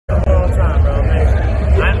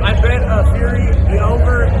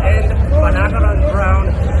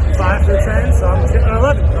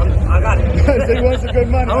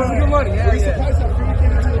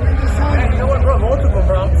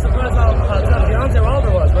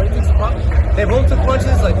They both took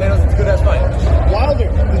punches. Like, man, it was a good ass fight. Wilder,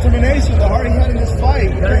 determination, the heart he had in this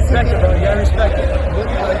fight. You gotta respect it, bro. You gotta respect it. Like for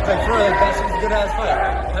real, like that shit was a good ass fight.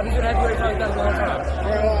 Haven't been heavyweight fight like that in a long time.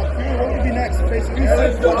 Fury, what would be next? Facing you? Man,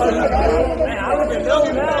 I don't even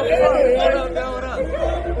know now. What up?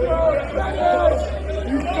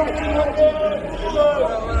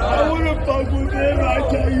 I wouldn't fuck with him, I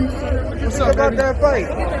tell you, sir. What's up about that fight?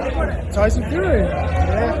 Tyson Fury.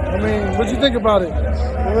 Yeah. I mean, what'd you think about it?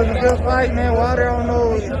 It was a good fight, man. Wilder, I don't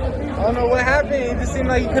know what happened. It just seemed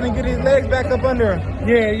like he couldn't get his legs back up under him.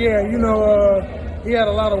 Yeah. You know, he had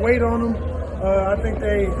a lot of weight on him. I think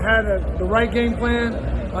they had the right game plan.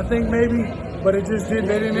 I think maybe, but they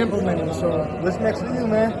didn't implement it. So what's next for you,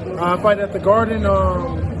 man? Fight at the Garden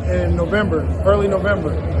in November, early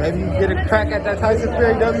November. Maybe you get a crack at that Tyson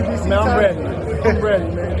Fury WBC. Man, I'm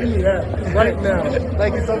ready, man. Give me that right now.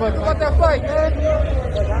 Thank you so much. How about that fight, man?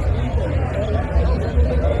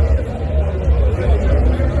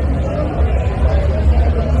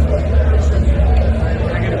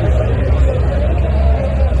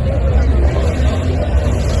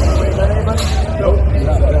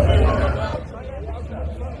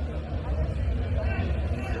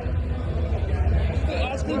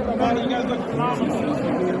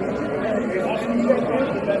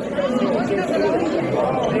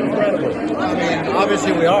 I mean,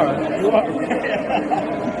 obviously we are. You are.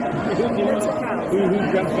 Who's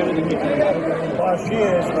better than you? Well, she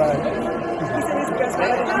is, but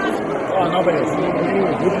nobody is.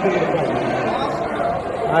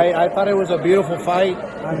 I thought it was a beautiful fight.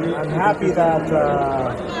 I'm happy that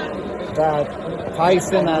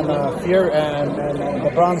Tyson and Fury and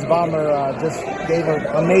the Bronze Bomber just gave an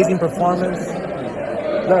amazing performance.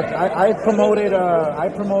 Look, I promoted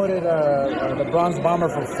the Bronze Bomber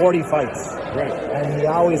for 40 fights, right? And he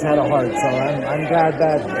always had a heart. So I'm glad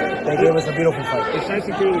that they gave us a beautiful fight. Is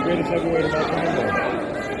Tyson Fury the greatest heavyweight of all time?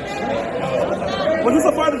 Well, he's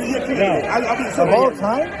a fighter of the year. No. Of all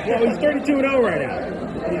time? Yeah, he's 32-0 right now.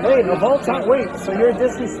 Wait, of all time? Wait, so you're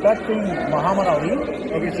disrespecting Muhammad Ali?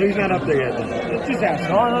 Okay, so he's not up there yet then. Just ask.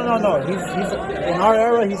 No. He's in our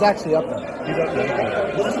era, he's actually up there. He's up there.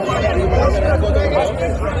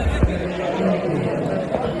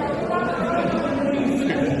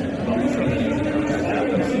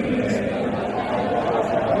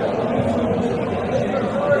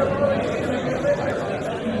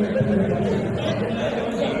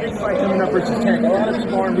 Coming up versus Tank. A lot of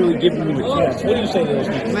people aren't really giving you a chance. What do you say to those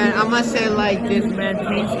people? Man, I'm gonna say like this, man.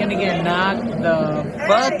 Tank's gonna get knocked the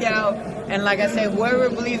fuck out, and like I said, whoever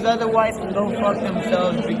believes otherwise can go fuck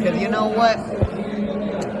themselves. Because you know what,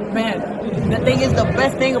 man. The thing is, the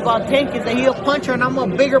best thing about Tank is that he's a puncher, and I'm a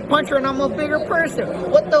bigger puncher, and I'm a bigger person.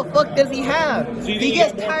 What the fuck does he have? So he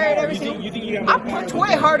gets tired every single. I punch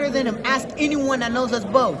way harder than him. Ask anyone that knows us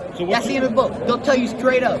both. So I see him both. They'll tell you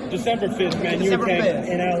straight up. December 5th, man. December You're 5th.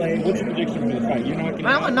 in LA. What's your prediction for the fight? You're not gonna.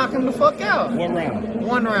 Man, I'm gonna knock him the fuck out. What round?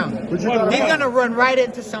 One round. He's gonna run right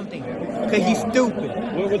into something because he's stupid.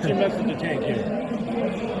 What's your message to Tank here?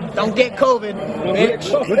 Don't get COVID,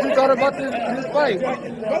 bitch. What you thought about this fight?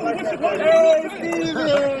 Hey,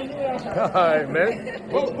 Steven! Alright, man.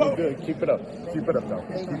 We're good. Keep it up. Keep it up, though.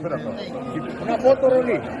 Keep it up, though. Keep it up. Una foto,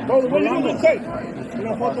 Rolly. What are you gonna say?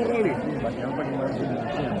 Una foto, Rolly.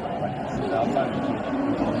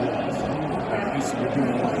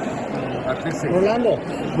 Rolando.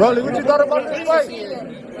 Rolly, what you thought about this fight?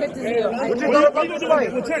 What you thought about this fight?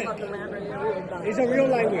 He's a real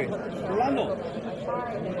lightweight. Rolando.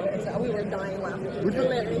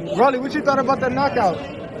 Rolly, what you thought about that knockout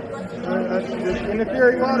in the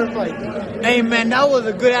Fury Wilder fight? Hey, man, that was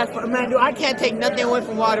a good ass fight. Man, dude, I can't take nothing away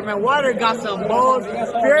from Wilder, man. Wilder got some balls.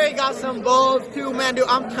 Fury got some balls, too, man, dude.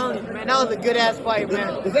 I'm telling you, man, that was a good ass fight,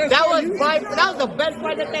 man. That was the best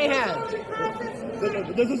fight that they had.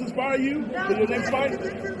 Does this inspire you for your next fight?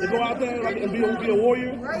 To go out there and be a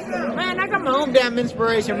warrior? Man, I got my own damn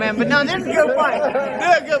inspiration, man. But no, this is a good fight.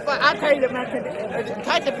 This is a good fight. I tell you that, man.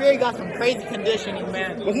 Tyson Fury got some crazy conditioning,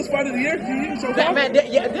 man. Was this fight of the year to you so far? Man,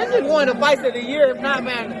 yeah, this is one of the fights of the year. If not,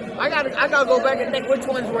 man, I gotta go back and think which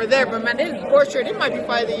ones were there. But man, this is for sure. This might be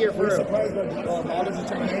fight of the year for real. Surprised that Wilder's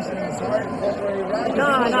determination in his heart.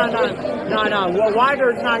 No. Well,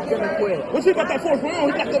 Wilder's not gonna quit. What's it about that fourth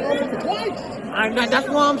round? He got that round for twice. That's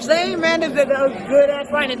what I'm saying, man. This is a good ass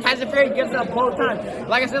fight, and Tyson Fury gets up both times.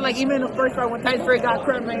 Like I said, like even in the first fight when Tyson Fury got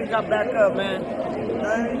cracked, man, he got back up, man.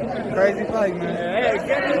 Crazy fight, man. Hey,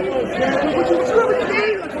 get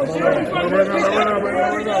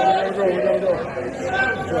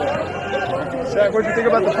Shaq, what'd you think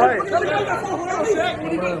about the fight?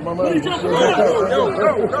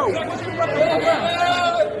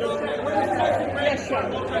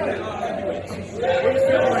 flyweights. What do you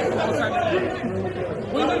feel like?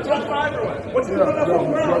 We in the top 5 or what? What's going on? I'm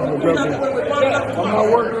not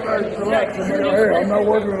working like chill out. Hey, I'm not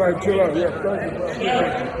working like chill out. Yeah, thank you, bro.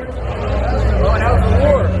 Oh, that was a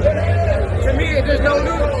war. To me, there's no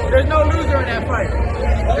loser in that fight.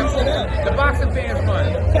 The boxing fans won.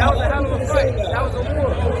 That was a hell of a fight. That was a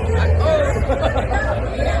war.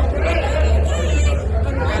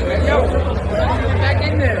 Yo, back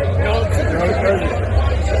in there.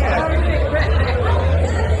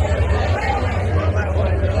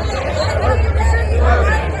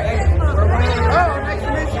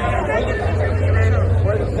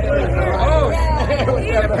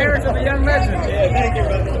 The parents of a young legend. Yeah, thank you,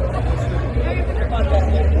 brother.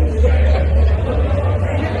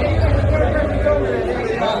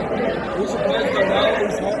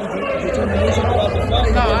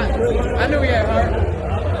 No, I knew he had heart.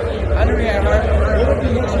 I knew he had heart.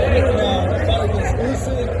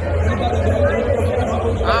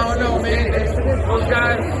 I don't know, man. Those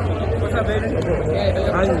guys. What's up, baby?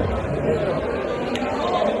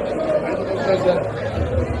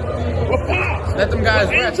 Let them guys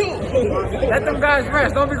rest. Let them guys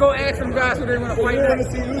rest. Don't be go ask them guys who they want to fight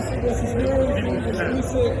next.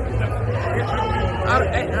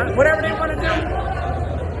 Whatever they want to do.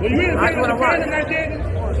 Well, you really I think want to watch.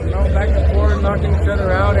 You know, back and forth, knocking each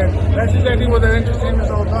other out, and that's exactly what the entertainment's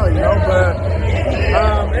all about, you know. But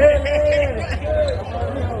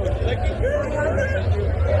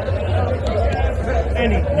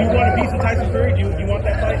Andy, do you want to beat Tyson Fury? Do you want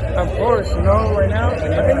that fight? of course, you know, right now,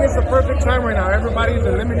 I think it's the perfect time right now. Everybody's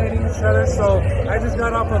eliminating each other, so I just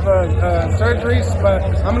got off of surgeries, but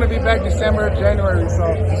I'm gonna be back December, January, so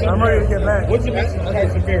I'm ready to get back. What's the message to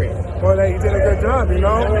Tyson Fury? Well, he did a good job, you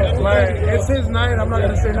know. Like, it's his night. I'm not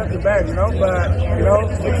gonna say nothing bad, you know. But you know,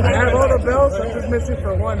 I have all the belts. I'm just missing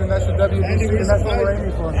for one, and that's the WBC, and that's what we're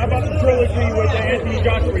aiming for. How about the trilogy with Anthony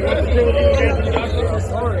Joshua? You want the trilogy with Anthony Joshua? Of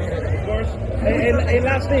course. Of course. And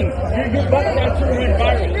last thing, your butt tattoo went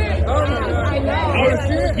viral. Oh my God! I want to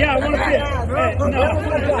see it. Yeah, I want to see it.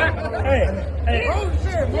 Hey, hey. Oh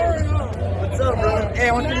shit! More on. What's up, bro? Hey,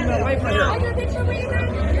 I want you to know my friend.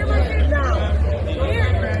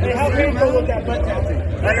 Hey, how painful was that butt tattoo?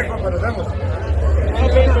 How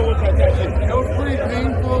painful was that tattoo? It was pretty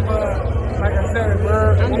painful, but like I said,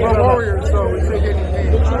 we're warriors, so we take any pain.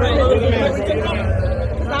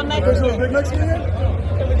 There's no big Mexican here?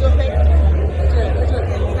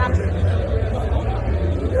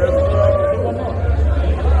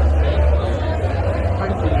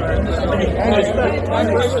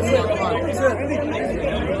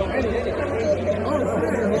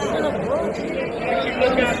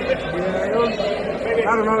 I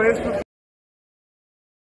don't know. It's